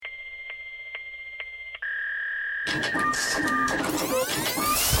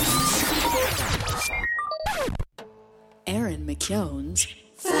Aaron McKeown's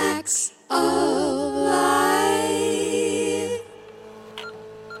Facts of Life.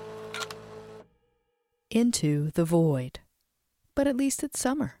 Into the void. But at least it's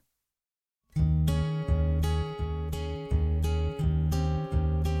summer.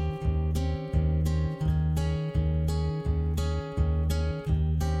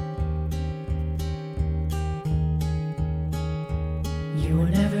 You were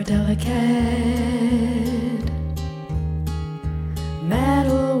never delicate.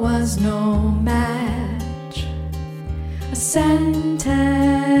 Metal was no match. A sentence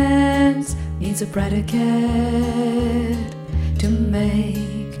needs a predicate to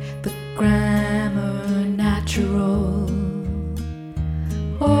make the grammar natural.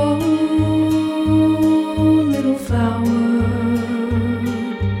 Oh, little flower.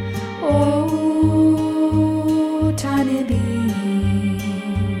 Oh, tiny bee.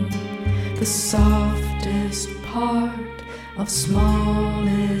 The softest part of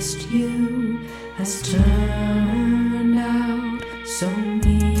smallest you has turned out so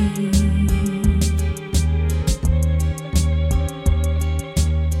mean.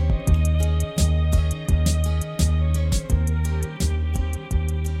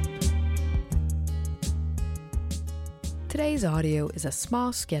 Today's audio is a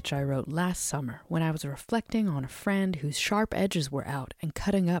small sketch I wrote last summer when I was reflecting on a friend whose sharp edges were out and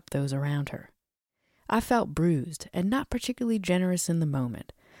cutting up those around her. I felt bruised and not particularly generous in the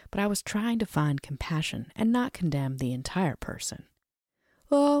moment, but I was trying to find compassion and not condemn the entire person.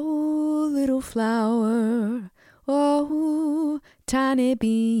 Oh, little flower, oh, tiny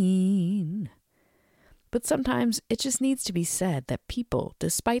bean. But sometimes it just needs to be said that people,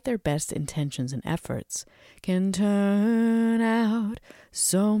 despite their best intentions and efforts, can turn out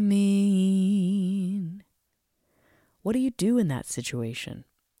so mean. What do you do in that situation?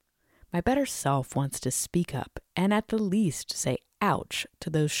 My better self wants to speak up and at the least say ouch to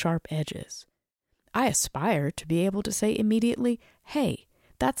those sharp edges. I aspire to be able to say immediately, hey,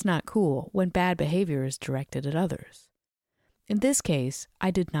 that's not cool when bad behavior is directed at others. In this case,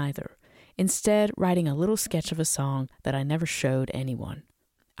 I did neither, instead writing a little sketch of a song that I never showed anyone.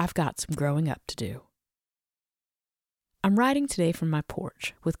 I've got some growing up to do. I'm writing today from my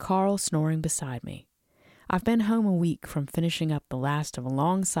porch with Carl snoring beside me. I've been home a week from finishing up the last of a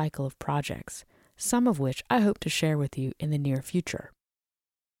long cycle of projects, some of which I hope to share with you in the near future.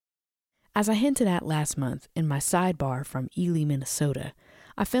 As I hinted at last month in my sidebar from Ely, Minnesota,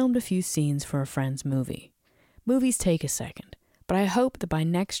 I filmed a few scenes for a friend's movie. Movies take a second, but I hope that by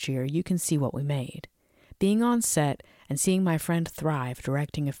next year you can see what we made. Being on set and seeing my friend thrive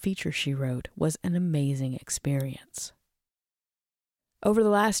directing a feature she wrote was an amazing experience. Over the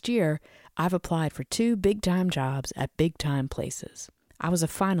last year, I've applied for 2 big-time jobs at big-time places. I was a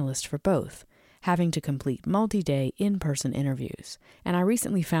finalist for both, having to complete multi-day in-person interviews, and I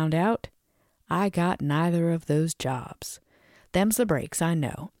recently found out I got neither of those jobs. Them's the breaks, I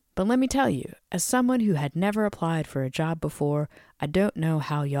know, but let me tell you, as someone who had never applied for a job before, I don't know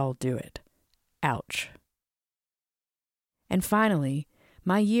how y'all do it. Ouch. And finally,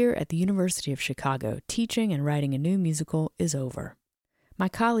 my year at the University of Chicago teaching and writing a new musical is over. My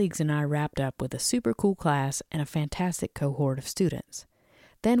colleagues and I wrapped up with a super cool class and a fantastic cohort of students.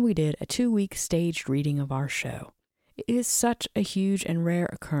 Then we did a 2-week staged reading of our show. It is such a huge and rare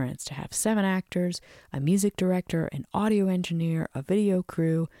occurrence to have 7 actors, a music director, an audio engineer, a video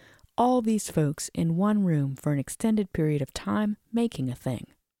crew, all these folks in one room for an extended period of time making a thing.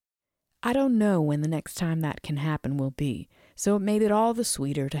 I don't know when the next time that can happen will be, so it made it all the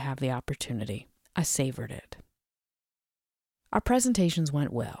sweeter to have the opportunity. I savored it. Our presentations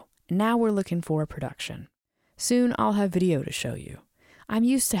went well, and now we're looking for a production. Soon I'll have video to show you. I'm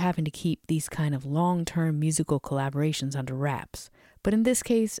used to having to keep these kind of long-term musical collaborations under wraps, but in this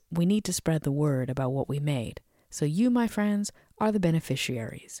case, we need to spread the word about what we made. So you, my friends, are the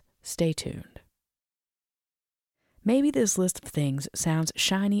beneficiaries. Stay tuned. Maybe this list of things sounds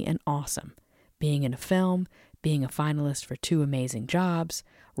shiny and awesome. Being in a film, being a finalist for 2 amazing jobs,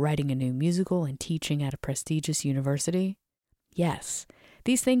 writing a new musical and teaching at a prestigious university. Yes,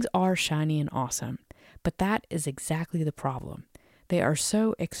 these things are shiny and awesome, but that is exactly the problem. They are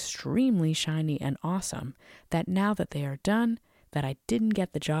so extremely shiny and awesome that now that they are done, that I didn't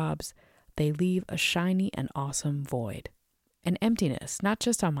get the jobs, they leave a shiny and awesome void. An emptiness, not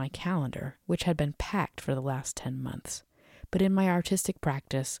just on my calendar, which had been packed for the last 10 months, but in my artistic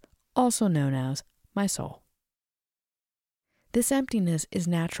practice, also known as my soul. This emptiness is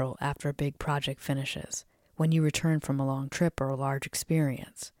natural after a big project finishes, when you return from a long trip or a large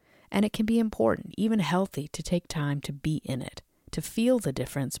experience. And it can be important, even healthy, to take time to be in it, to feel the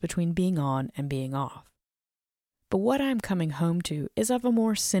difference between being on and being off. But what I'm coming home to is of a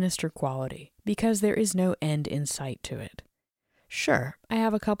more sinister quality, because there is no end in sight to it. Sure, I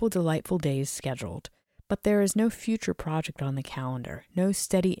have a couple delightful days scheduled, but there is no future project on the calendar, no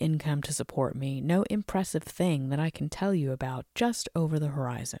steady income to support me, no impressive thing that I can tell you about just over the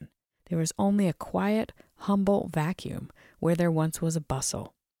horizon. There is only a quiet, humble vacuum where there once was a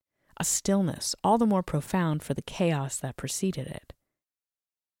bustle, a stillness all the more profound for the chaos that preceded it.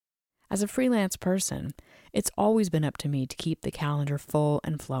 As a freelance person, it's always been up to me to keep the calendar full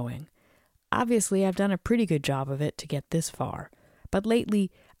and flowing. Obviously, I've done a pretty good job of it to get this far, but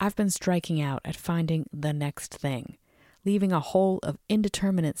lately I've been striking out at finding the next thing, leaving a hole of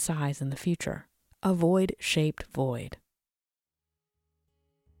indeterminate size in the future, a void-shaped void.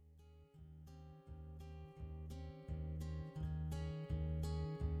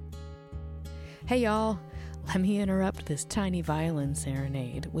 Hey y'all, let me interrupt this tiny violin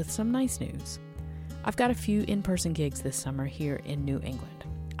serenade with some nice news. I've got a few in-person gigs this summer here in New England.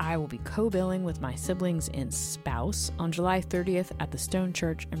 I will be co-billing with my siblings in Spouse on July 30th at the Stone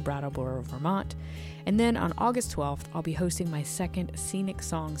Church in Brattleboro, Vermont. And then on August 12th, I'll be hosting my second Scenic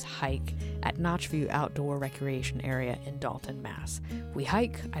Songs hike at Notchview Outdoor Recreation Area in Dalton, Mass. We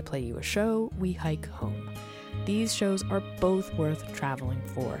hike, I play you a show, we hike home. These shows are both worth traveling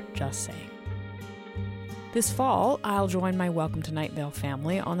for, just saying. This fall, I'll join my Welcome to Night Vale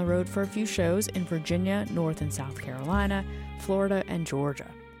family on the road for a few shows in Virginia, North and South Carolina, Florida, and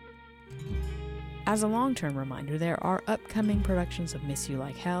Georgia. As a long-term reminder, there are upcoming productions of Miss You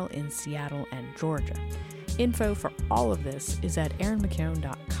Like Hell in Seattle and Georgia. Info for all of this is at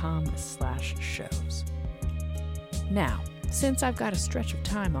erinmckeown.com/shows. Now, since I've got a stretch of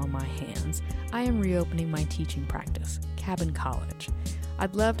time on my hands, I am reopening my teaching practice, Cabin College.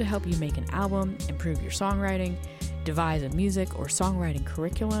 I'd love to help you make an album, improve your songwriting, devise a music or songwriting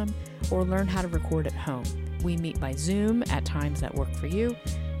curriculum, or learn how to record at home. We meet by Zoom at times that work for you.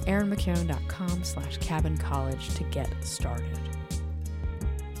 erinmckeown.com/cabincollege to get started.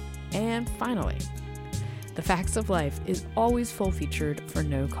 And finally, The Facts of Life is always full-featured for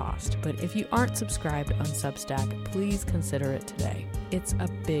no cost, but if you aren't subscribed on Substack, please consider it today. It's a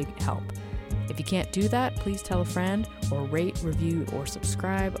big help. If you can't do that, please tell a friend or rate, review, or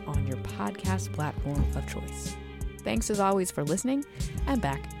subscribe on your podcast platform of choice. Thanks as always for listening, and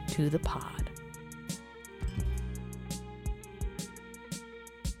back to the pod.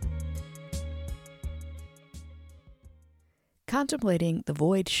 Contemplating the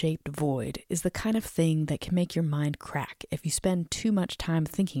void-shaped void is the kind of thing that can make your mind crack if you spend too much time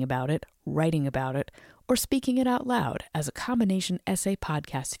thinking about it, writing about it, or speaking it out loud as a combination essay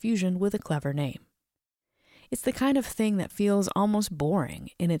podcast fusion with a clever name. It's the kind of thing that feels almost boring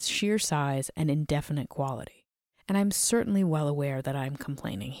in its sheer size and indefinite quality, and I'm certainly well aware that I'm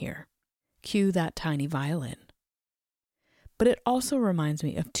complaining here. Cue that tiny violin. But it also reminds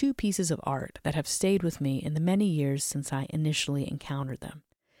me of two pieces of art that have stayed with me in the many years since I initially encountered them.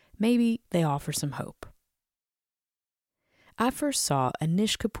 Maybe they offer some hope. I first saw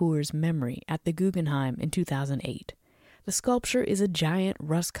Anish Kapoor's Memory at the Guggenheim in 2008. The sculpture is a giant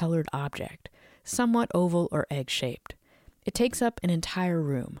rust-colored object, somewhat oval or egg-shaped. It takes up an entire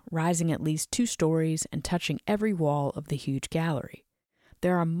room, rising at least 2 stories and touching every wall of the huge gallery.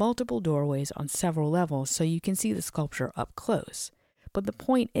 There are multiple doorways on several levels so you can see the sculpture up close. But the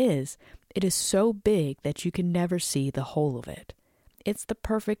point is, it is so big that you can never see the whole of it. It's the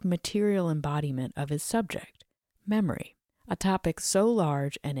perfect material embodiment of his subject, memory, a topic so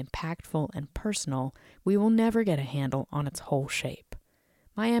large and impactful and personal, we will never get a handle on its whole shape.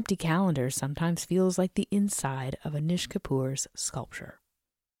 My empty calendar sometimes feels like the inside of Anish Kapoor's sculpture.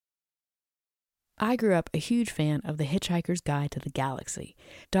 I grew up a huge fan of The Hitchhiker's Guide to the Galaxy,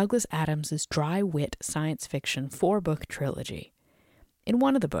 Douglas Adams' dry-wit science fiction 4-book trilogy. In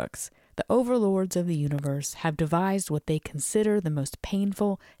one of the books, the overlords of the universe have devised what they consider the most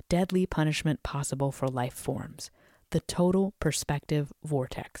painful, deadly punishment possible for life forms, the total perspective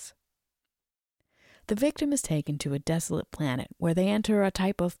vortex. The victim is taken to a desolate planet where they enter a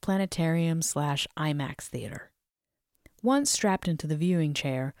type of planetarium/IMAX theater. Once strapped into the viewing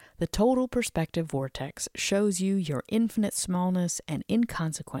chair, the total perspective vortex shows you your infinite smallness and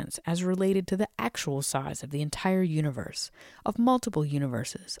inconsequence as related to the actual size of the entire universe, of multiple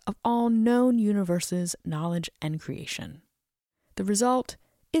universes, of all known universes, knowledge, and creation. The result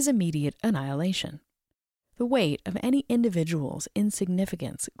is immediate annihilation. The weight of any individual's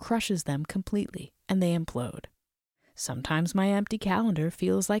insignificance crushes them completely, and they implode. Sometimes my empty calendar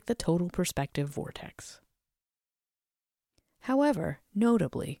feels like the total perspective vortex. However,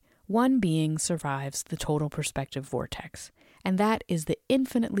 notably, One being survives the total perspective vortex, and that is the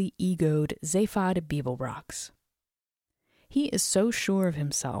infinitely egoed Zaphod Beeblebrox. He is so sure of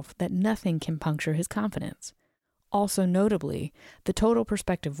himself that nothing can puncture his confidence. Also notably, the total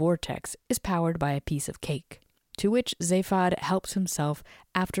perspective vortex is powered by a piece of cake, to which Zaphod helps himself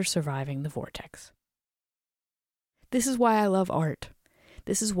after surviving the vortex. This is why I love art.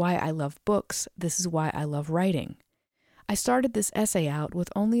 This is why I love books. This is why I love writing. I started this essay out with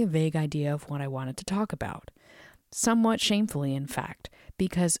only a vague idea of what I wanted to talk about. Somewhat shamefully, in fact,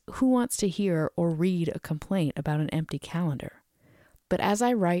 because who wants to hear or read a complaint about an empty calendar? But as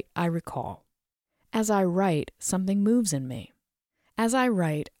I write, I recall. As I write, something moves in me. As I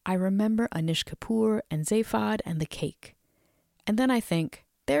write, I remember Anish Kapoor and Zaphod and the cake. And then I think,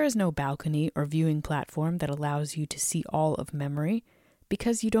 there is no balcony or viewing platform that allows you to see all of memory,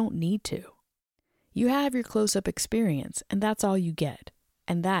 because you don't need to. You have your close-up experience, and that's all you get,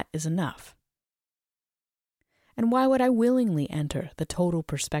 and that is enough. And why would I willingly enter the total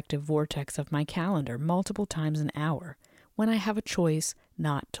perspective vortex of my calendar multiple times an hour when I have a choice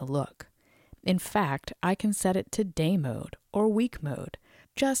not to look? In fact, I can set it to day mode or week mode,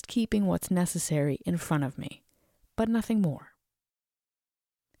 just keeping what's necessary in front of me, but nothing more.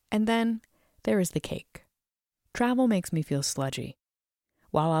 And then there is the cake. Travel makes me feel sludgy.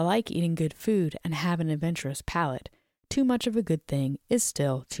 While I like eating good food and have an adventurous palate, too much of a good thing is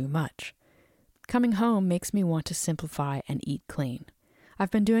still too much. Coming home makes me want to simplify and eat clean.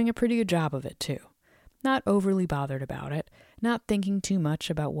 I've been doing a pretty good job of it too. Not overly bothered about it, not thinking too much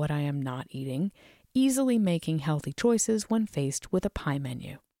about what I am not eating, easily making healthy choices when faced with a pie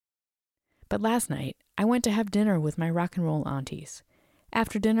menu. But last night, I went to have dinner with my rock and roll aunties.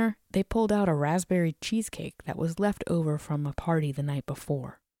 After dinner, they pulled out a raspberry cheesecake that was left over from a party the night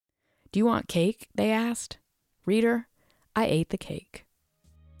before. "Do you want cake?" they asked. Reader, I ate the cake.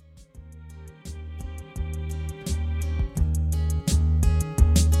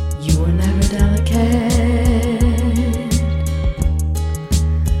 You were never delicate.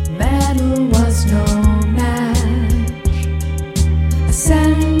 Metal was no match. A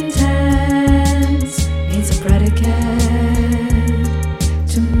sentence needs a predicate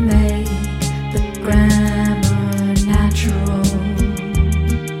to make the grammar natural.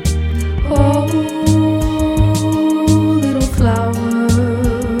 Oh, little flower.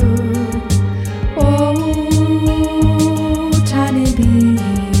 Oh, tiny bee.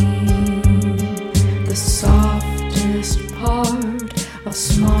 The softest part of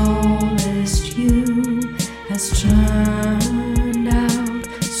smallest you has turned out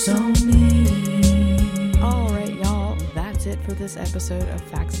so mean. All right, y'all, that's it for this episode of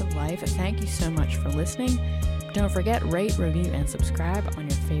Facts of Life. Thank you so much for listening. Don't forget, rate, review, and subscribe on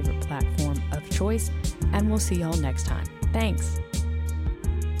your favorite platform of choice, and we'll see y'all next time. Thanks.